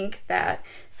think that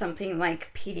something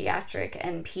like pediatric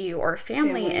NP or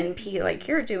family NP like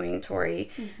you're doing,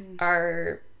 Tori,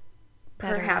 are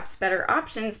perhaps better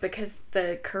options because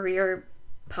the career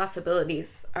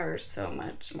possibilities are so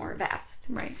much more vast.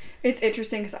 Right. It's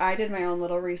interesting because I did my own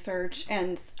little research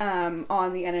and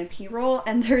on the NNP role,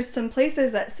 and there's some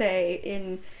places that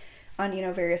say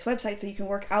on various websites that you can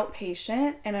work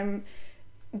outpatient. And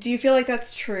do you feel like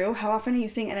that's true? How often are you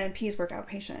seeing NNPs work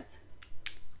outpatient?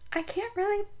 I can't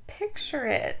really picture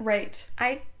it. Right.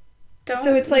 I don't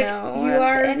So it's like know you of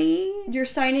are any. you're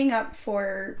signing up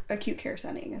for acute care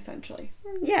setting essentially.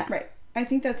 Yeah. Right. I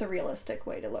think that's a realistic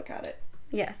way to look at it.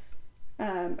 Yes.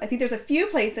 I think there's a few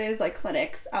places like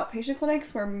clinics, outpatient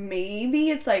clinics, where maybe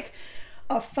it's like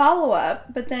a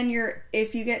follow-up, but then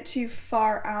if you get too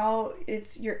far out,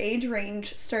 it's your age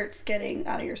range starts getting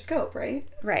out of your scope, right?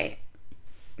 Right.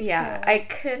 Yeah, so I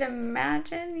could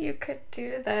imagine you could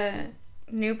do the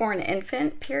newborn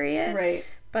infant period, right?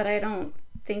 But I don't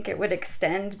think it would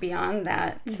extend beyond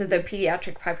that to the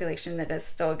pediatric population that is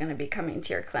still going to be coming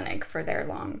to your clinic for their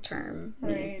long-term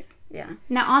needs. Yeah.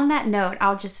 Now, on that note,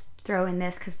 I'll just throw in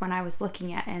this, because when I was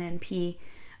looking at NNP,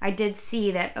 I did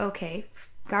see that, okay,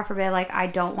 God forbid, like, I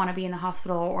don't want to be in the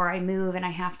hospital, or I move and I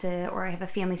have to, or I have a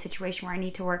family situation where I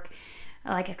need to work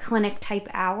like a clinic type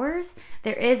hours.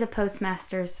 There is a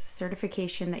postmaster's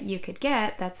certification that you could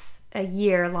get that's a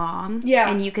year long.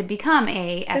 Yeah. And you could become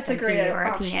a FNP or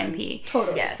a PNP.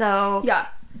 Totally. Yes. So yeah.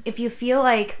 If you feel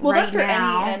like that's for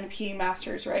now, any NP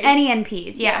masters, right? Any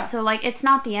NPs, yeah. So like, it's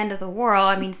not the end of the world.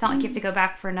 I mean, it's not like you have to go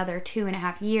back for another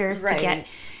 2.5 years to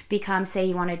become, say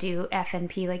you want to do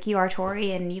FNP like you are,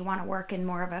 Tori, and you want to work in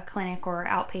more of a clinic or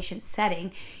outpatient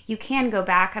setting. You can go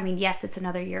back. I mean, yes, it's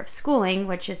another year of schooling,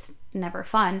 which is never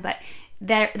fun, but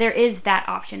there is that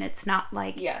option. It's not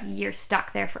like you're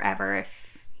stuck there forever if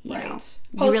you know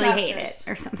you really hate it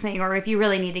or something, or if you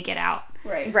really need to get out.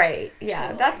 Right. Yeah,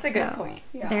 totally. That's a good point.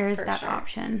 Yeah, there's that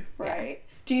option. Right.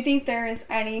 Yeah. Do you think there is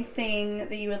anything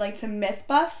that you would like to myth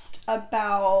bust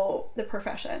about the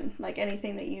profession? Like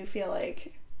anything that you feel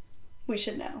like we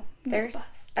should know? There's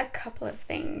a couple of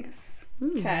things.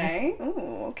 Okay.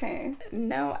 Oh, okay.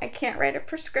 No, I can't write a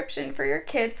prescription for your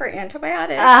kid for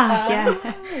antibiotics. Yeah.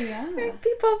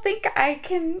 People think I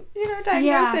can,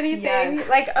 diagnose anything. Yes.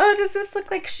 Like, oh, does this look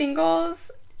like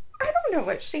shingles? I don't know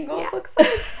what shingles looks like.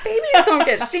 Babies don't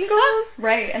get shingles.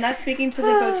 Right. And that's speaking to the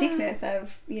boutiqueness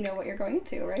of, what you're going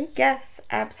into, right? Yes,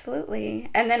 absolutely.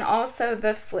 And then also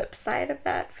the flip side of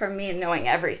that, for me, knowing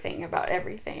everything about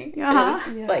everything, is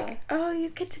like, oh, you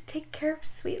get to take care of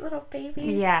sweet little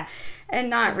babies. Yes.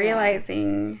 And not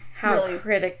realizing how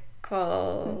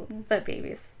critical the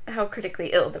babies, how critically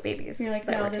ill the babies. You're like,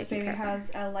 no, this baby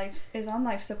is on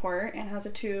life support and has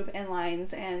a tube and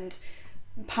lines and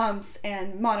pumps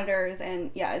and monitors,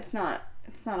 and it's not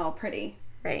all pretty.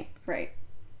 Right.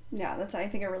 Yeah, that's, I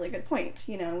think, a really good point.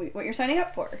 What you're signing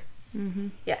up for. Mm-hmm.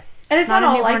 Yes. And it's not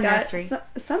all like that.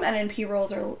 Some NNP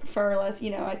roles are far less,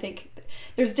 I think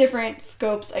there's different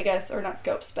scopes, I guess, or not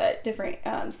scopes, but different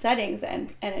settings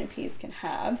that NNPs can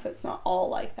have, so it's not all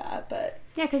like that, but...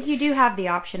 Yeah, because you do have the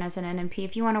option as an NNP,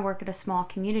 if you want to work at a small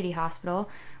community hospital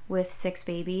with 6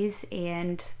 babies,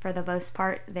 and for the most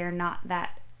part,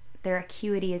 their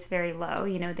acuity is very low.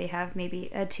 They have maybe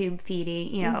a tube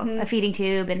feeding, a feeding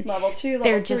tube, and level 2, level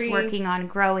they're 3. Just working on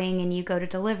growing, and you go to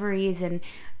deliveries, and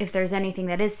if there's anything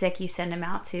that is sick, you send them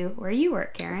out to where you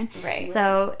work, Karen. Right.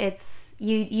 So it's,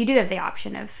 you do have the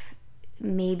option of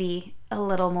maybe a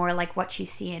little more like what you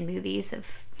see in movies of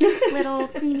little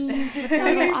preemies with a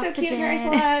little oxygen.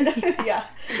 Yeah.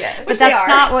 But that's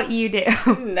not what you do.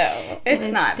 No,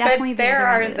 it's not. But there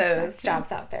are those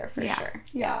jobs out there for sure.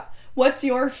 Yeah. What's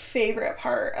your favorite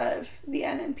part of the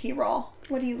NNP role?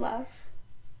 What do you love?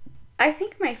 I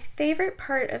think my favorite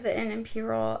part of the NNP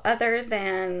role, other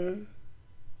than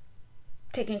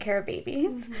taking care of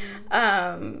babies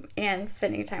and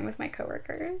spending time with my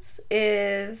coworkers,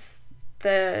 is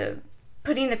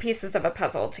putting the pieces of a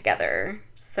puzzle together.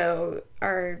 So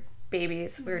our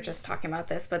babies, we were just talking about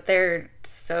this, but they're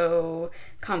so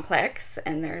complex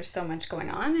and there's so much going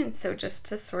on, and so just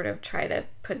to sort of try to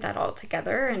put that all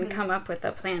together and come up with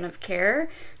a plan of care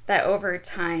that over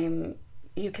time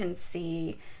you can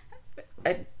see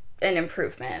an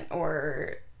improvement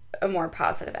or a more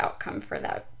positive outcome for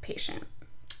that patient.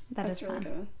 That's really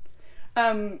good.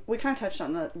 We kind of touched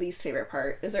on the least favorite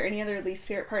part. Is there any other least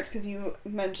favorite parts? Because you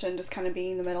mentioned just kind of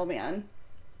being the middleman,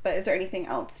 but is there anything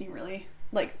else you really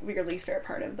like, your least favorite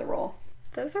part of the role?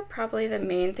 Those are probably the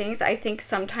main things. I think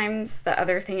sometimes the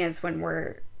other thing is when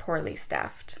we're poorly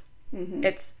staffed.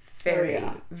 It's very,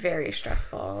 very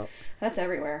stressful. That's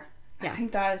everywhere. Yeah. I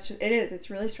think that it's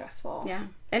really stressful. Yeah.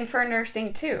 And for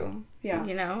nursing too. Yeah.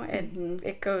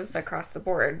 It goes across the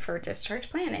board for discharge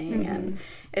planning, and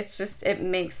it's just, it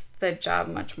makes the job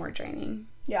much more draining.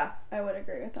 Yeah, I would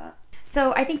agree with that.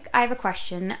 So I think I have a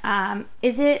question.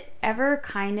 Is it ever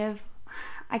kind of,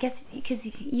 I guess,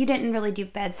 because you didn't really do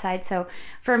bedside, so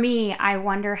for me, I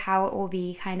wonder how it will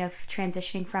be kind of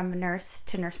transitioning from nurse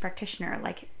to nurse practitioner.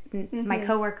 Like, my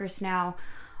coworkers now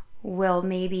will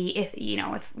maybe,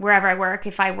 if wherever I work,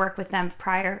 if I work with them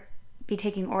prior, be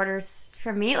taking orders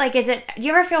from me. Like, do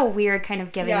you ever feel weird kind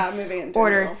of giving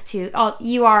orders to,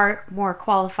 you are more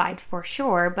qualified for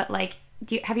sure, but like,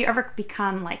 have you ever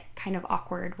become like kind of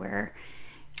awkward where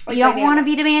Like you don't want to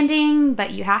be dynamics. demanding,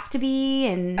 but you have to be,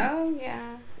 and Oh,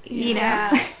 yeah. you know.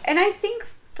 Yeah. And I think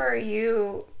for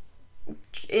you,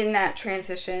 in that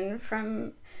transition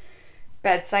from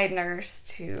bedside nurse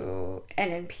to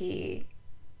NNP,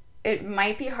 it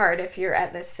might be hard if you're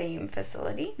at the same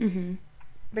facility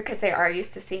because they are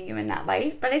used to seeing you in that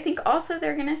light. But I think also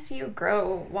they're going to see you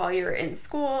grow while you're in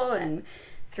school and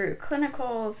through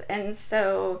clinicals. And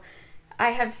so I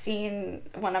have seen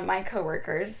one of my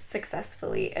coworkers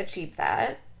successfully achieve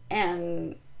that,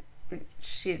 and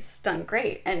she's done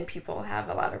great, and people have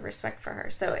a lot of respect for her.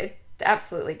 So it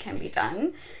absolutely can be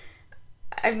done.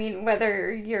 I mean,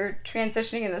 whether you're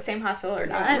transitioning in the same hospital or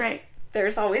not, Right.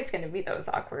 there's always going to be those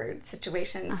awkward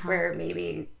situations where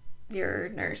maybe your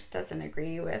nurse doesn't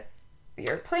agree with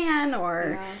your plan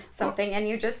or something, and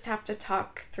you just have to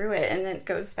talk through it. And it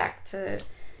goes back to,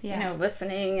 you know,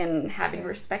 listening and having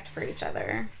respect for each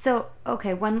other. So,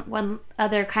 okay, one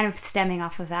other kind of stemming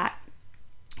off of that.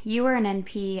 You were an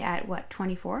NP at what,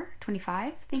 24,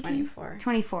 25? Thinking?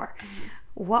 24.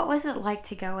 What was it like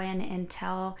to go in and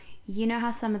tell, you know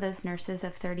how some of those nurses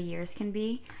of 30 years can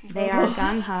be? They are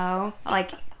gung-ho,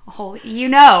 like,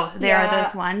 there are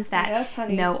those ones that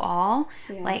know all.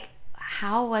 Yeah. Like,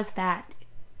 how was that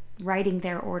writing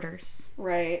their orders?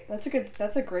 Right. That's a great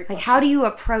question. Like, how do you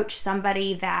approach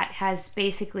somebody that has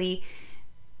basically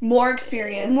more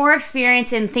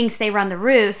experience and thinks they run the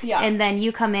roost, Yeah. and then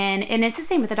you come in, and it's the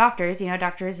same with the doctors. You know,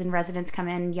 doctors and residents come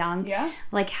in young. Yeah.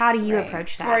 Like, how do you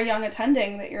approach that? or a young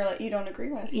attending that you're like you don't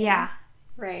agree with? Yeah.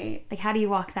 Right. Like, how do you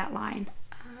walk that line?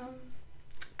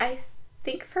 I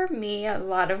think for me, a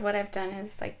lot of what I've done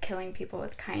is like killing people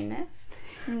with kindness.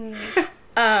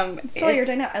 It's still your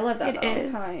dynamic. I love that all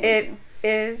the time. It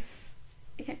is,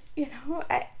 you know,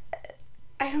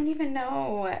 I don't even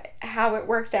know how it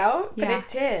worked out, but it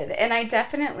did. And I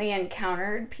definitely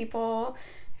encountered people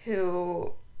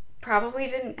who probably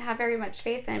didn't have very much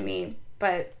faith in me,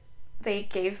 but they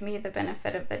gave me the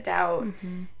benefit of the doubt,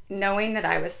 knowing that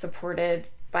I was supported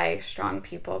by strong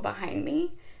people behind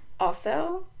me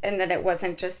also, and that it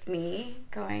wasn't just me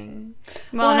going.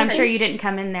 Well, and I'm sure you didn't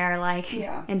come in there like,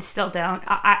 Yeah. and still don't.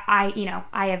 I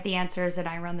have the answers and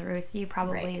I run the roost. You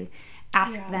probably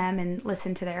ask them and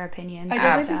listen to their opinions. I do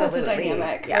think that's a Absolutely.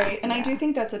 dynamic, Yeah. right? And I do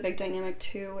think that's a big dynamic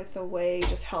too with the way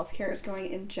just healthcare is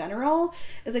going in general.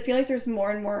 Is I feel like there's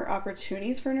more and more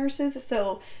opportunities for nurses.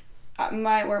 So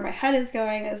where my head is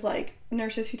going is like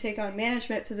nurses who take on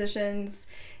management positions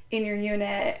in your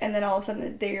unit, and then all of a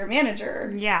sudden they're your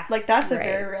manager. Yeah. Like that's a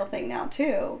very real thing now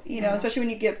too. You know, especially when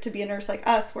you get to be a nurse like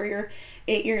us, where you're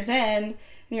 8 years in.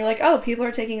 And you're like, oh, people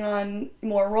are taking on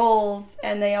more roles,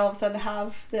 and they all of a sudden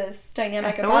have this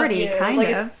dynamic authority, above you. kind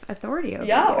like of authority over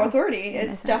yeah, you. authority.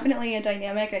 It's definitely a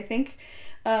dynamic, I think.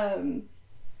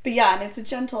 But yeah, and it's a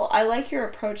gentle. I like your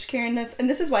approach, Karen. And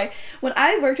this is why when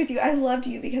I worked with you, I loved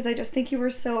you because I just think you were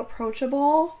so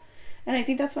approachable, and I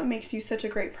think that's what makes you such a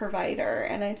great provider.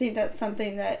 And I think that's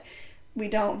something that we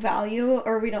don't value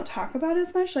or we don't talk about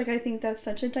as much. Like I think that's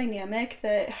such a dynamic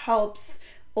that helps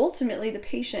ultimately the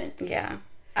patients. Yeah.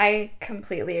 I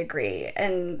completely agree.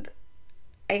 And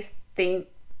I think,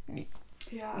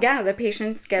 the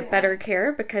patients get better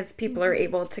care because people are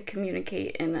able to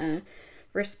communicate in a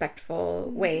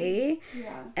respectful way.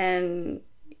 Yeah. And,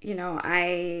 you know,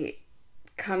 I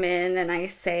come in and I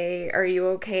say, are you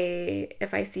okay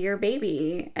if I see your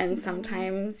baby? And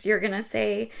sometimes you're going to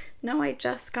say, no, I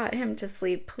just got him to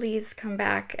sleep. Please come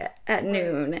back at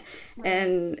noon.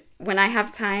 And when I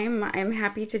have time, I'm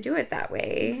happy to do it that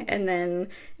way. And then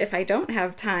if I don't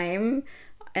have time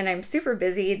and I'm super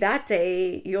busy that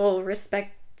day, you'll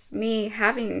respect me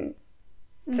having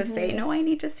to say, no, I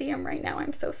need to see him right now.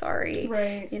 I'm so sorry.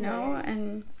 Right. You know,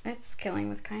 and it's killing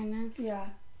with kindness. Yeah.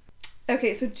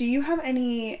 Okay, so do you have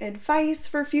any advice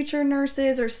for future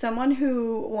nurses or someone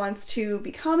who wants to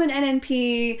become an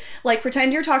NNP? Like,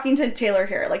 pretend you're talking to Taylor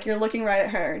here. Like, you're looking right at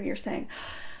her and you're saying,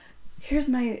 here's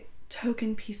my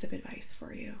token piece of advice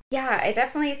for you. Yeah, I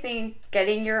definitely think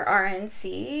getting your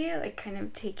RNC, like kind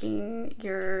of taking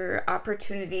your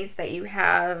opportunities that you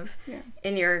have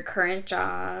in your current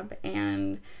job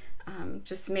and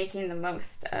just making the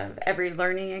most of every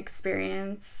learning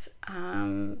experience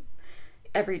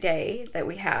every day that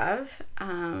we have.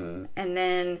 And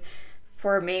then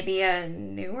for maybe a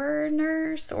newer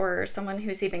nurse or someone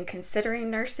who's even considering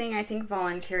nursing, I think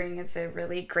volunteering is a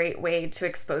really great way to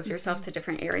expose yourself to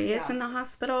different areas in the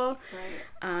hospital.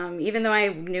 Right. Even though I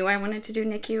knew I wanted to do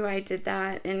NICU, I did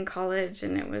that in college,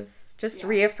 and it was just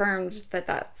reaffirmed that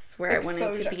that's where I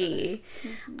wanted to be.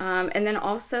 And then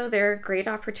also there are great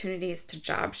opportunities to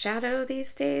job shadow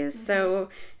these days. So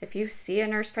if you see a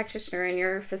nurse practitioner in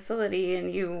your facility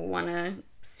and you want to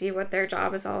see what their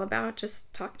job is all about,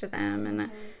 just talk to them.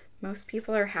 And most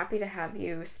people are happy to have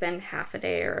you spend half a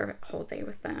day or a whole day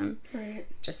with them. Right.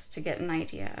 Just to get an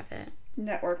idea of it.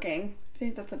 Networking. I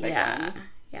think that's a big one.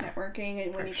 Yeah. Networking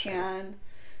and when you sure. can.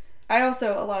 I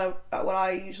also, what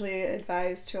I usually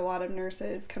advise to a lot of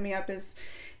nurses coming up is,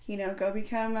 go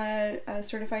become a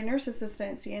certified nurse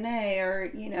assistant, CNA,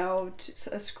 or,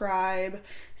 a scribe,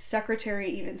 secretary,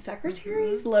 even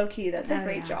secretaries, low-key. That's a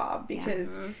great job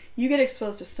because you get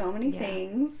exposed to so many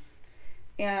things,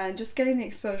 and just getting the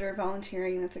exposure,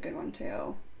 volunteering, that's a good one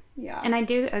too. Yeah. And I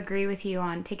do agree with you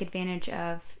on take advantage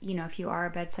of, if you are a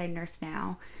bedside nurse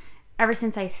now. Ever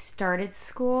since I started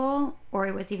school, or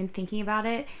I was even thinking about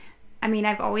it, I mean,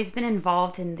 I've always been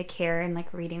involved in the care and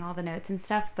like reading all the notes and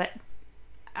stuff, but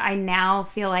I now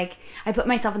feel like I put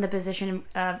myself in the position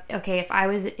of, okay, if I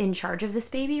was in charge of this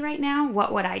baby right now,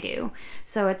 what would I do?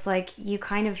 So it's like your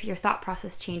thought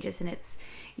process changes, and it's,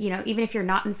 even if you're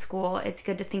not in school, it's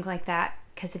good to think like that,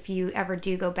 because if you ever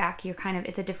do go back,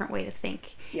 it's a different way to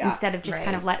think instead of just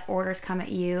kind of let orders come at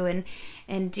you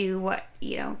and do what,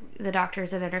 the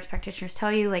doctors or the nurse practitioners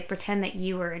tell you, like pretend that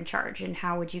you were in charge, and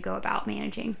how would you go about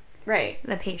managing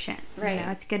the patient.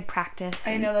 It's good practice.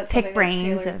 I know that's something that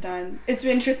Taylor's done. It's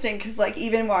interesting because like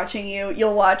even watching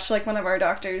you'll watch like one of our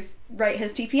doctors write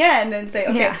his TPN and say,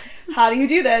 okay, how do you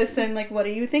do this, and like what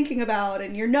are you thinking about,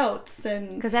 and your notes,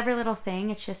 and because every little thing,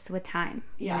 it's just with time,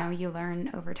 you learn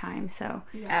over time. So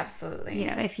absolutely,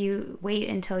 if you wait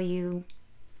until you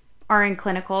are in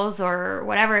clinicals or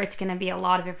whatever, it's going to be a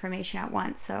lot of information at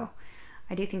once. So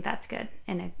I do think that's good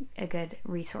and a good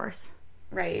resource.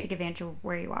 Right. Take advantage of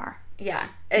where you are. Yeah.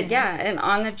 And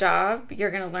on the job,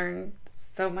 you're going to learn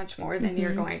so much more than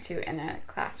you're going to in a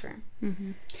classroom.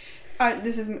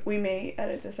 We may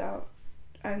edit this out.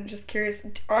 I'm just curious.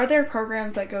 Are there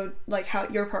programs that go, like how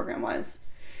your program was,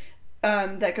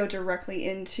 that go directly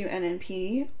into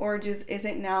NNP? Or is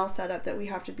it now set up that we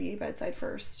have to be bedside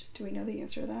first? Do we know the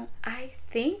answer to that? I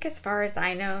think as far as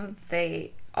I know,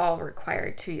 they all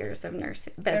require 2 years of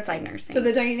bedside nursing. So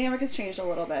the dynamic has changed a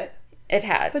little bit. It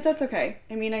has. But that's okay.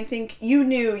 I mean, I think you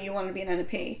knew you wanted to be an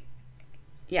NNP.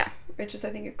 Yeah. Which is, I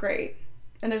think, great.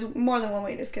 And there's more than one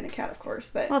way to skin a cat, of course.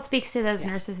 But well, it speaks to those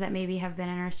nurses that maybe have been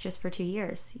a nurse just for 2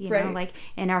 years. Like,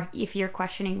 if you're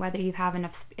questioning whether you have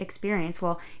enough experience,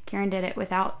 well, Karen did it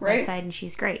without bedside, and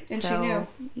she's great. And so,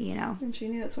 she knew. And she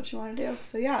knew that's what she wanted to do.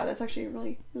 So, yeah, that's actually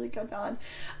really, really good, valid.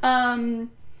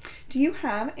 Do you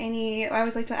have any, I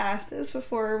always like to ask this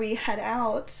before we head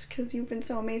out, because you've been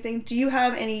so amazing. Do you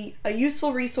have a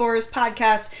useful resource,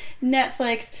 podcast,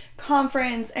 Netflix,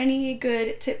 conference, any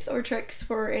good tips or tricks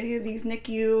for any of these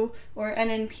NICU or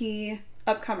NNP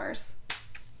upcomers?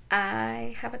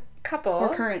 I have a couple. Or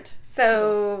current.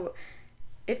 So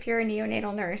if you're a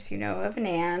neonatal nurse, you know of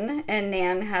NAN, and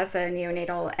NAN has a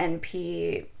neonatal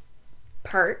NP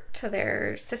part to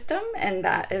their system, and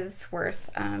that is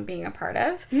worth being a part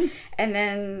of. And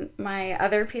then my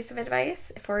other piece of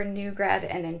advice for new grad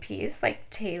NNPs like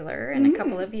Taylor in a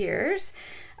couple of years,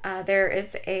 there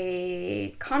is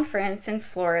a conference in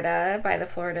Florida by the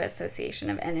Florida Association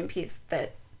of NNPs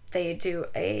that they do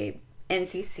a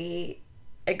NCC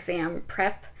exam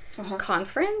prep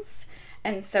conference.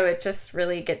 And so it just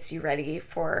really gets you ready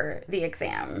for the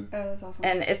exam. Oh, that's awesome.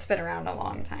 And it's been around a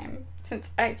long time since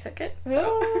I took it.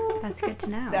 So. That's good to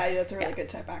know. That's a really good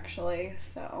tip, actually.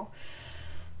 So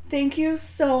thank you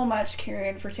so much,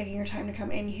 Karen, for taking your time to come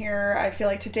in here. I feel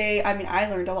like today, I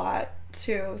learned a lot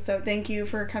too. So thank you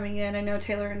for coming in. I know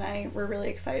Taylor and I were really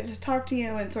excited to talk to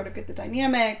you and sort of get the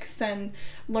dynamics and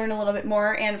learn a little bit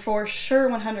more. And for sure,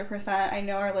 100%, I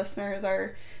know our listeners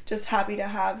are just happy to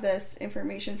have this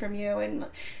information from you and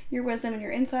your wisdom and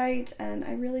your insight. And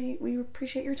we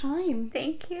appreciate your time.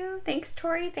 Thank you. Thanks,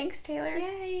 Tori. Thanks, Taylor.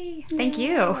 Yay. Thank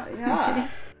you. Yeah.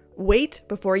 Wait,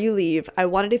 before you leave, I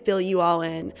wanted to fill you all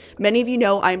in. Many of you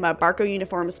know I'm a Barco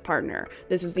Uniforms partner.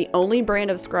 This is the only brand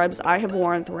of scrubs I have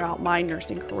worn throughout my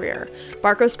nursing career.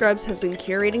 Barco Scrubs has been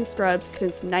curating scrubs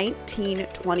since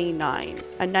 1929,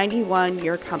 a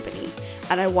 91-year company,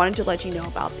 and I wanted to let you know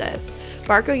about this.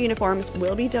 Barco Uniforms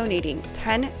will be donating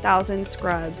 10,000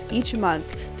 scrubs each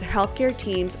month to healthcare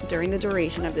teams during the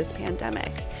duration of this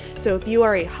pandemic. So if you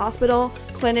are a hospital,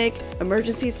 clinic,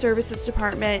 emergency services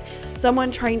department,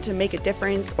 someone trying to make a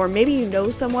difference, or maybe you know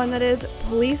someone that is,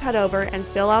 please head over and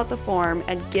fill out the form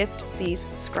and gift these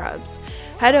scrubs.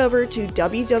 Head over to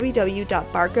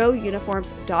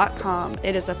www.barcouniforms.com.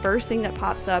 It is the first thing that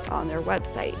pops up on their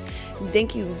website.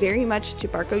 Thank you very much to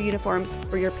Barco Uniforms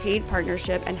for your paid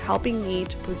partnership and helping me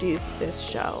to produce this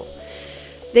show.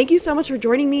 Thank you so much for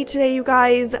joining me today, you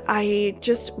guys. I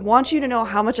just want you to know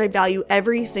how much I value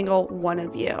every single one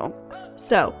of you.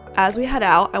 So, as we head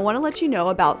out, I want to let you know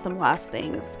about some last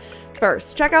things.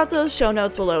 First, check out those show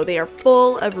notes below. They are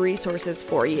full of resources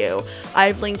for you.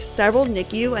 I've linked several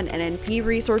NICU and NNP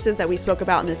resources that we spoke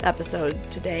about in this episode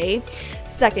today.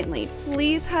 Secondly,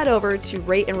 please head over to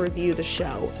rate and review the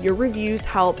show. Your reviews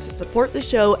help to support the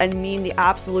show and mean the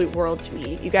absolute world to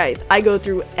me. You guys, I go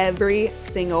through every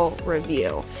single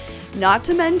review. Not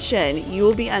to mention, you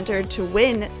will be entered to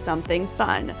win something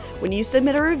fun. When you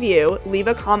submit a review, leave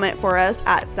a comment for us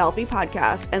at Selfie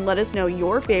Podcast and let us know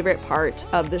your favorite part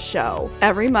of the show.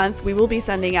 Every month, we will be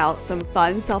sending out some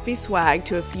fun selfie swag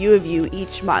to a few of you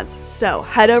each month. So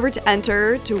head over to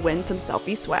enter to win some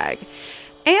selfie swag.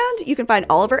 And you can find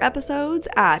all of our episodes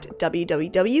at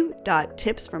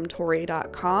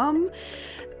www.tipsfromtori.com.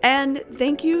 And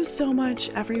thank you so much,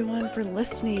 everyone, for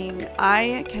listening.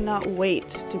 I cannot wait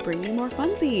to bring you more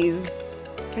funsies.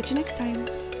 Catch you next time.